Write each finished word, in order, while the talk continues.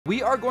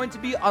We are going to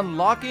be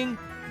unlocking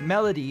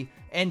Melodie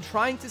and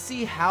trying to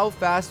see how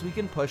fast we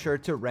can push her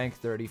to rank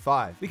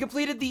 35. We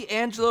completed the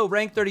Angelo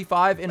rank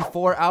 35 in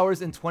 4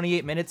 hours and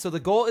 28 minutes, so the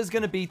goal is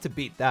going to be to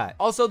beat that.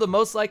 Also, the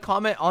most liked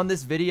comment on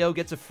this video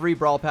gets a free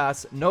brawl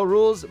pass. No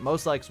rules,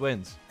 most likes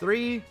wins.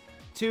 3,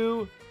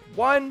 2,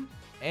 1,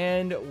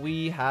 and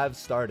we have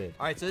started.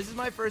 All right, so this is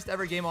my first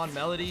ever game on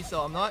Melodie,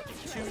 so I'm not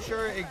too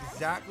sure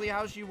exactly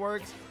how she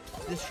works.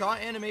 This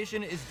shot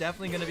animation is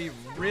definitely going to be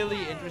really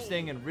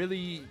interesting and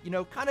really, you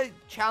know, kind of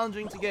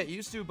challenging to get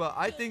used to, but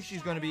I think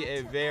she's going to be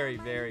a very,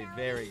 very,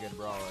 very good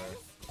brawler.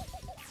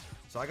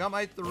 So I got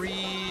my 3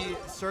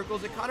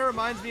 circles. It kind of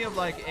reminds me of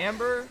like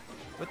Amber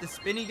with the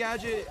spinny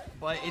gadget,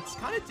 but it's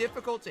kind of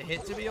difficult to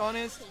hit, to be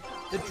honest.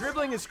 The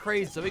dribbling is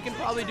crazy, so we can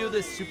probably do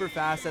this super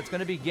fast. That's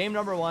going to be game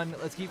number 1.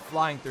 Let's keep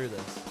flying through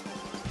this.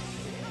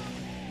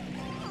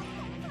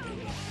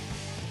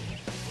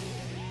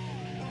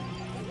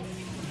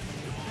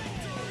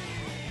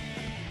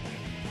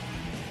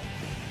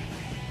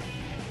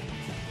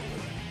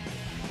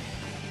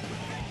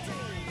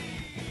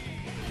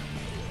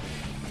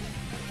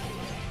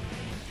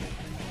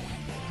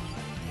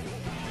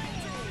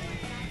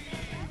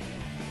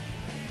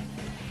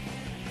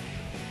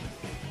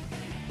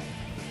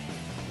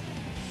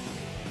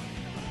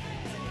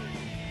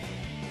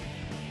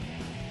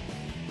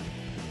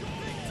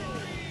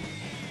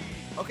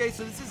 Okay,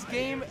 so this is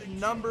game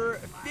number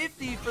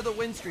 50 for the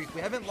win streak.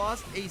 We haven't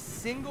lost a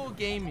single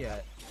game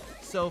yet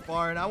so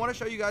far, and I want to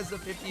show you guys the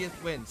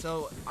 50th win.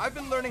 So I've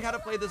been learning how to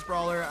play this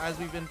brawler as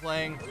we've been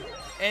playing,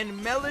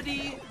 and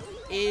Melodie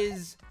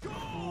is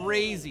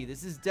crazy.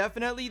 This is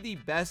definitely the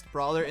best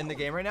brawler in the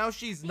game right now.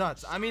 She's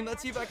nuts. I mean,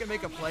 let's see if I can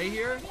make a play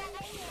here.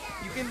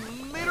 You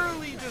can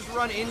literally just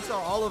run into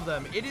all of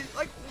them. It is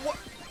like,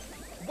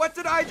 what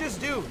did I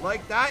just do?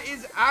 Like, that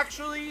is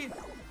actually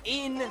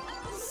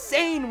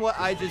insane what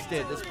I just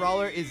did. This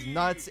brawler is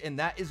nuts, and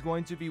that is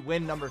going to be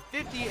win number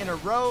 50 in a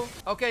row.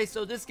 Okay,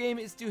 so this game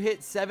is to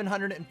hit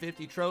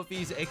 750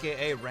 trophies,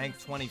 aka rank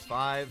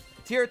 25,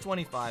 tier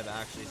 25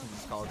 actually, since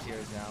it's called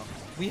tiers now.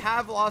 We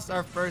have lost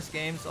our first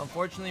game, so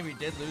unfortunately we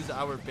did lose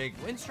our big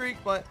win streak,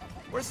 but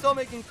we're still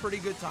making pretty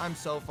good time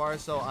so far,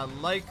 so I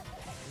like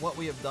what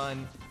we have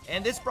done.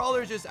 And this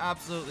brawler is just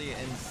absolutely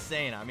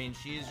insane. I mean,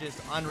 she's just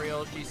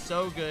unreal. She's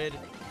so good.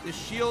 The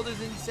shield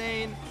is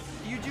insane.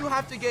 You do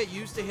have to get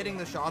used to hitting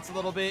the shots a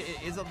little bit.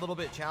 It is a little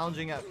bit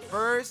challenging at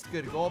first.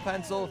 Good goal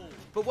pencil.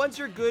 But once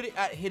you're good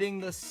at hitting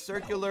the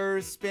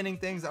circular spinning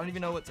things, I don't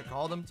even know what to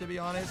call them, to be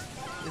honest.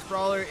 This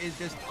brawler is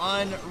just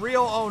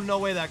unreal. Oh, no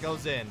way that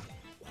goes in.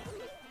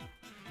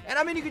 And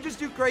I mean, you can just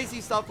do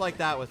crazy stuff like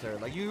that with her.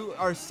 Like, you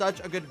are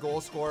such a good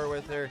goal scorer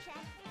with her.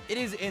 It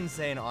is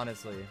insane,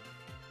 honestly.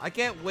 I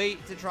can't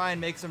wait to try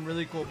and make some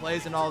really cool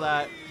plays and all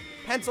that.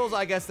 Pencil's,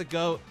 I guess, the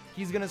GOAT.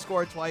 He's going to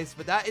score twice,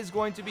 but that is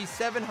going to be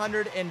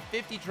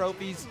 750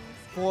 trophies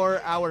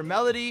for our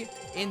Melodie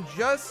in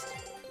just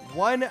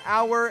 1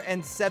 hour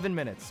and 7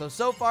 minutes.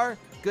 So far,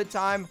 good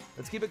time.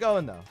 Let's keep it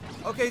going, though.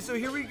 Okay, so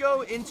here we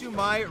go into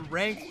my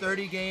rank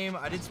 30 game.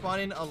 I did spawn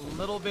in a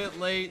little bit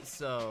late,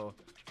 so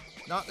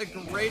not the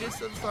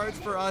greatest of starts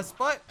for us,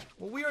 but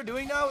what we are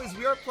doing now is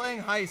we are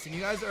playing heist, and you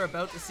guys are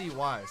about to see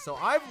why. So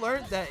I've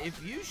learned that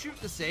if you shoot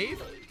the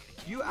save,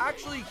 you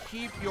actually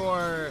keep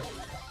your,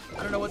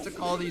 I don't know what to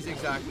call these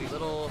exactly,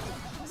 little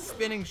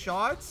spinning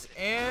shots,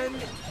 and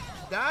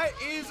that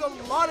is a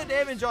lot of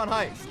damage on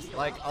heist.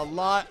 Like, a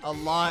lot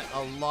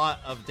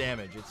of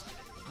damage. It's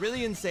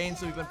really insane.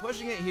 So we've been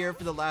pushing it here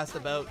for the last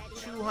about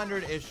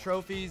 200-ish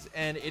trophies,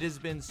 and it has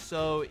been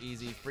so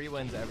easy. Free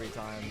wins every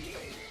time.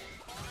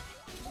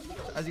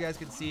 As you guys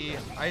can see,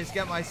 I just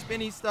get my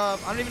spinny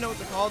stuff. I don't even know what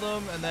to call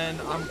them, and then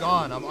I'm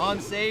gone. I'm on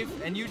safe,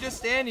 and you just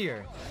stand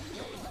here.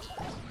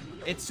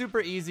 It's super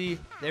easy.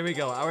 There we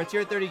go. Our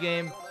tier 30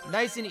 game.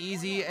 Nice and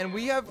easy. And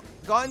we have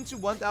gotten to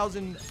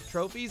 1,000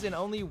 trophies in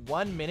only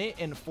 1 minute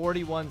and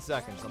 41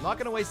 seconds. I'm not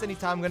going to waste any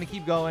time. I'm going to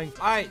keep going.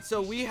 All right.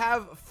 So we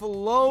have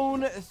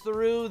flown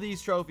through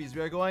these trophies.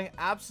 We are going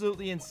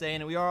absolutely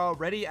insane. And we are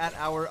already at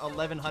our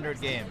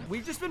 1,100 game.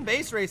 We've just been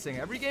base racing.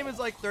 Every game is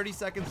like 30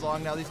 seconds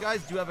long. Now, these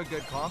guys do have a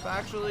good comp,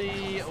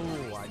 actually.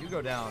 Oh, I do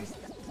go down.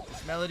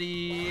 This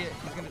Melodie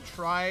is going to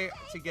try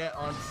to get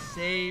on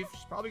safe.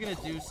 She's probably going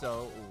to do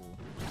so. Ooh.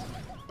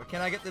 But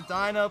can I get the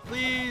Dyna,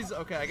 please?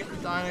 Okay, I get the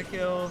Dyna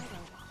kill.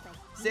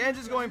 Sands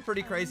is going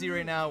pretty crazy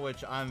right now,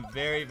 which I'm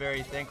very,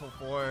 very thankful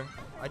for.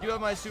 I do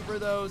have my super,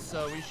 though,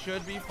 so we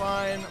should be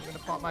fine. I'm going to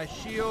pop my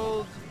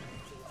shield.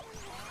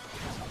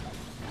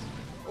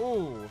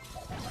 Ooh.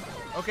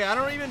 Okay, I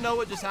don't even know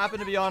what just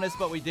happened, to be honest,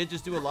 but we did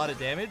just do a lot of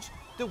damage.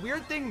 The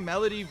weird thing,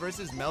 Melodie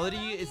versus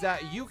Melodie, is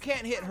that you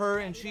can't hit her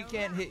and she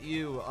can't hit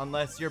you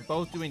unless you're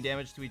both doing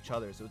damage to each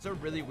other. So it's a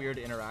really weird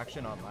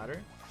interaction on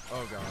ladder.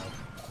 Oh, God.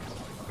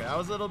 Okay, I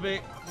was a little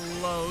bit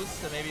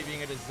close to maybe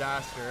being a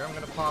disaster. I'm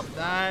going to pop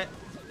that.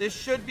 This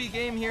should be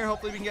game here.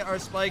 Hopefully we can get our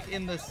spike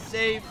in the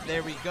safe.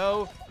 There we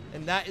go.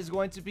 And that is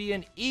going to be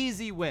an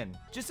easy win.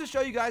 Just to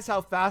show you guys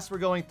how fast we're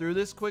going through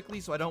this quickly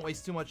so I don't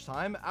waste too much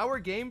time, our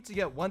game to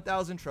get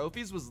 1,000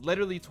 trophies was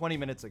literally 20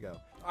 minutes ago.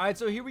 All right,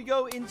 so here we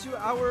go into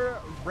our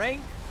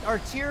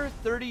tier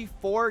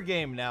 34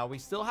 game now. We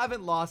still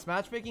haven't lost.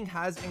 Matchmaking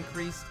has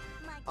increased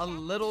a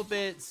little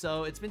bit,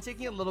 so it's been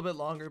taking a little bit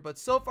longer, but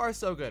so far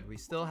so good. We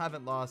still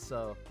haven't lost,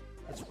 so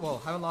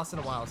haven't lost in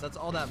a while, so that's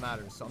all that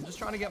matters. So I'm just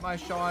trying to get my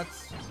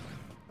shots.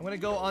 I'm gonna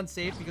go on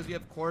safe because we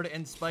have Cord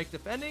and Spike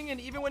defending, and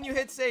even when you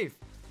hit safe,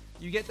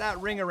 you get that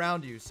ring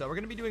around you. So we're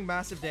gonna be doing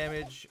massive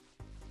damage.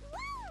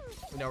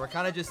 You know, we're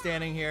kind of just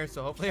standing here,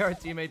 so hopefully our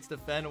teammates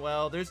defend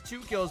well. There's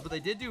 2 kills, but they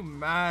did do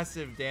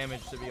massive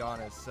damage, to be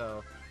honest.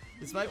 So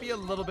this might be a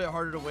little bit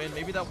harder to win.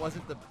 Maybe that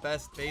wasn't the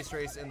best base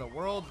race in the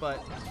world,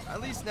 but at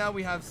least now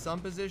we have some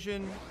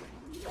position.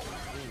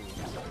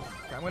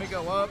 Okay, I'm going to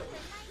go up.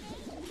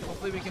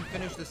 Hopefully we can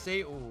finish the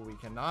safe. Ooh, we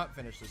cannot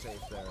finish the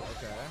safe there.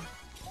 Okay.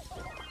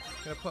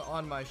 Going to put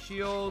on my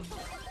shield.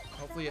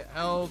 Hopefully it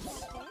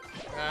helps.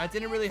 It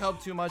didn't really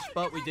help too much,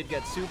 but we did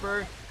get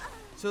super.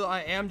 So I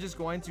am just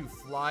going to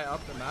fly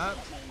up the map.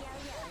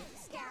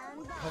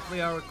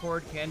 Hopefully our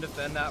Cord can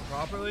defend that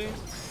properly.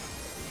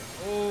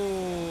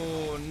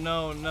 Oh,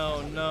 no,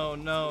 no, no,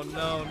 no,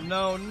 no,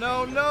 no,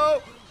 no,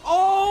 no.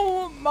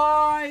 Oh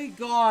my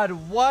God.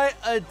 What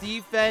a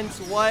defense.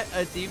 What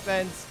a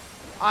defense.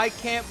 I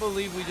can't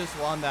believe we just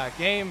won that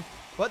game.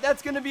 But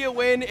that's going to be a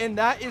win, and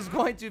that is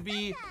going to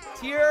be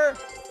tier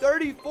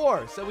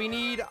 34. So we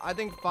need, I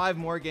think, 5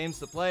 more games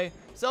to play.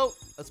 So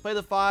let's play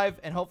the 5,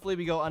 and hopefully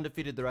we go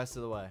undefeated the rest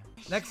of the way.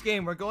 Next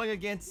game, we're going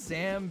against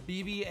Sam,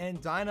 BB,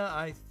 and Dinah,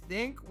 I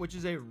think, which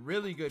is a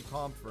really good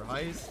comp for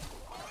Heist.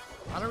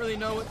 I don't really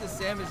know what this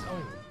Sam is.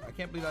 Oh, I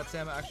can't believe that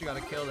Sam actually got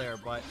a kill there,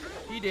 but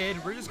he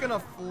did. We're just going to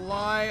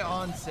fly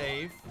on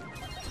safe.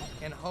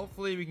 And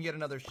hopefully we can get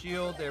another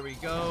shield. There we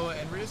go.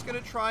 And we're just going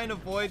to try and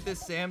avoid this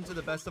Sam to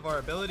the best of our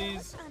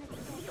abilities.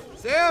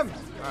 Sam!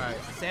 Alright,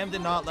 Sam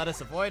did not let us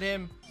avoid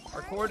him.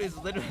 Our Cord is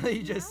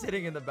literally just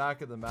sitting in the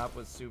back of the map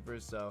with super,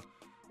 so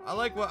I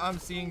like what I'm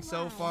seeing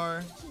so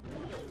far.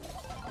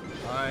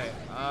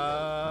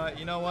 Alright,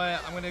 you know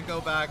what? I'm going to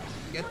go back,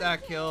 get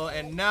that kill,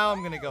 and now I'm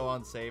going to go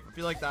on safe. I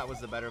feel like that was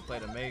the better play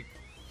to make.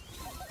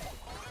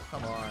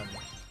 Come on.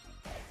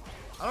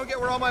 I don't get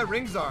where all my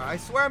rings are. I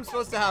swear I'm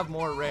supposed to have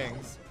more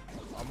rings.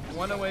 I'm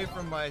 1 away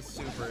from my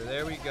super.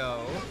 There we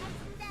go.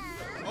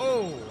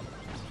 Oh!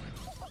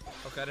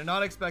 Okay, I did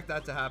not expect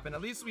that to happen.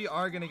 At least we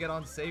are going to get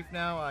on safe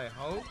now, I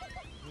hope.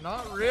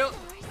 Not real.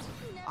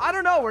 I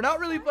don't know. We're not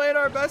really playing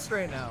our best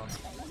right now.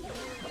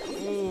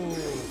 Ooh,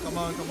 come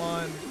on, come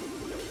on.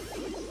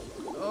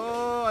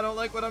 Oh, I don't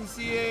like what I'm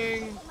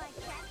seeing.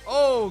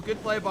 Oh,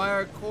 good play by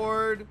our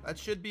Cord. That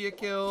should be a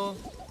kill.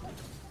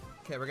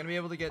 Okay, we're going to be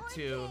able to get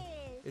 2.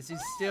 This is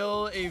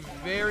still a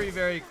very,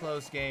 very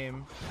close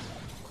game.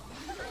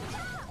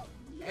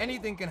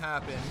 Anything can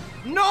happen.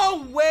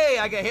 No way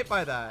I get hit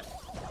by that.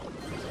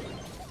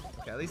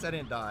 Okay, at least I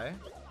didn't die.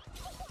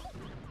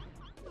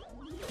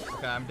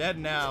 Okay, I'm dead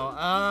now.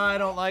 I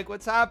don't like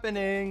what's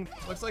happening.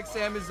 Looks like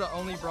Sam is the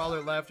only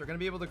brawler left. We're going to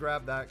be able to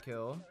grab that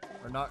kill.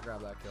 Or not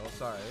grab that kill,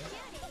 sorry.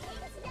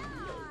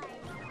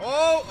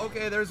 Oh,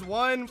 okay, there's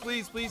 1.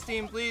 Please, please,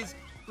 team, please.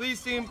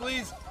 Please, team,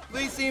 please.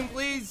 Please, team,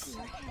 please.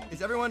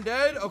 Is everyone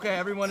dead? Okay,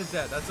 everyone is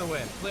dead. That's a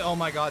win. Oh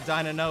my God,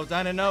 Dinah, no.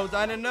 Dinah, no.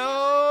 Dinah,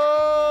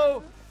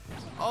 no.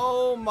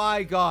 Oh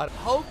my God.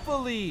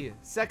 Hopefully,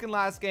 second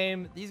last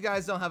game. These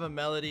guys don't have a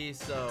Melodie,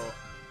 so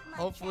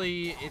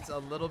hopefully it's a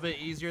little bit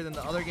easier than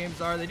the other games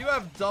are. They do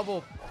have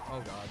double, oh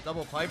God,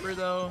 double Piper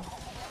though.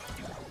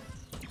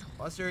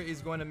 Buster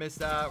is going to miss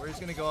that. We're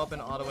just going to go up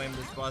and auto-aim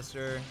this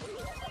Buster.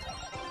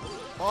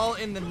 Ball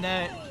in the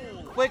net.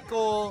 Quick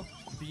goal.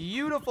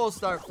 Beautiful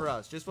start for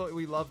us. Just what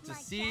we love to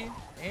see.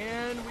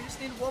 And we just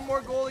need 1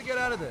 more goal to get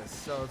out of this.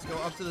 So let's go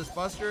up to this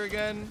Buster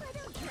again.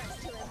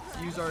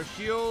 Let's use our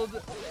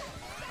shield.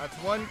 That's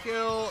 1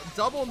 kill.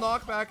 Double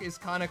knockback is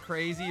kind of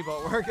crazy,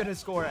 but we're going to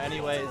score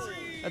anyways.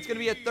 That's going to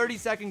be a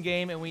 30-second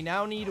game, and we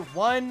now need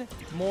 1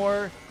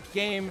 more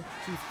game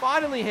to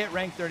finally hit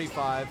rank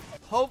 35.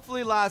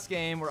 Hopefully last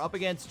game. We're up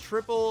against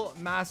Triple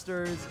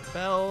Masters,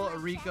 Belle,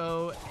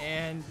 Rico,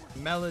 and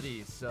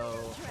Melodie. So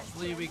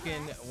hopefully we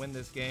can win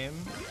this game.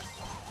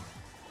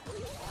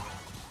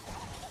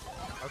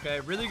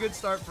 Okay, really good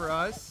start for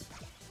us.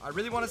 I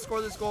really want to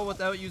score this goal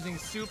without using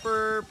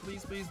super.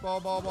 Please, please, ball,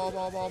 ball, ball,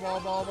 ball, ball,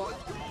 ball, ball, ball.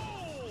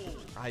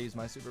 I used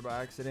my super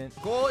by accident.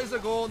 Goal is a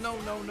goal. No,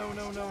 no, no,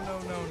 no, no, no, no,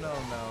 no, no,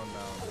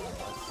 no.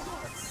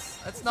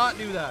 Let's not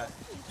do that.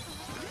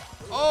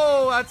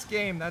 Oh, that's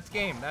game. That's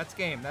game. That's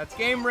game. That's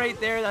game right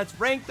there. That's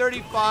rank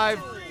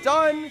 35.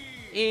 Done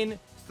in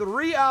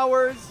 3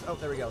 hours. Oh,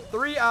 there we go.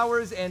 3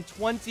 hours and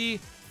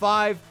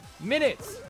 25 minutes.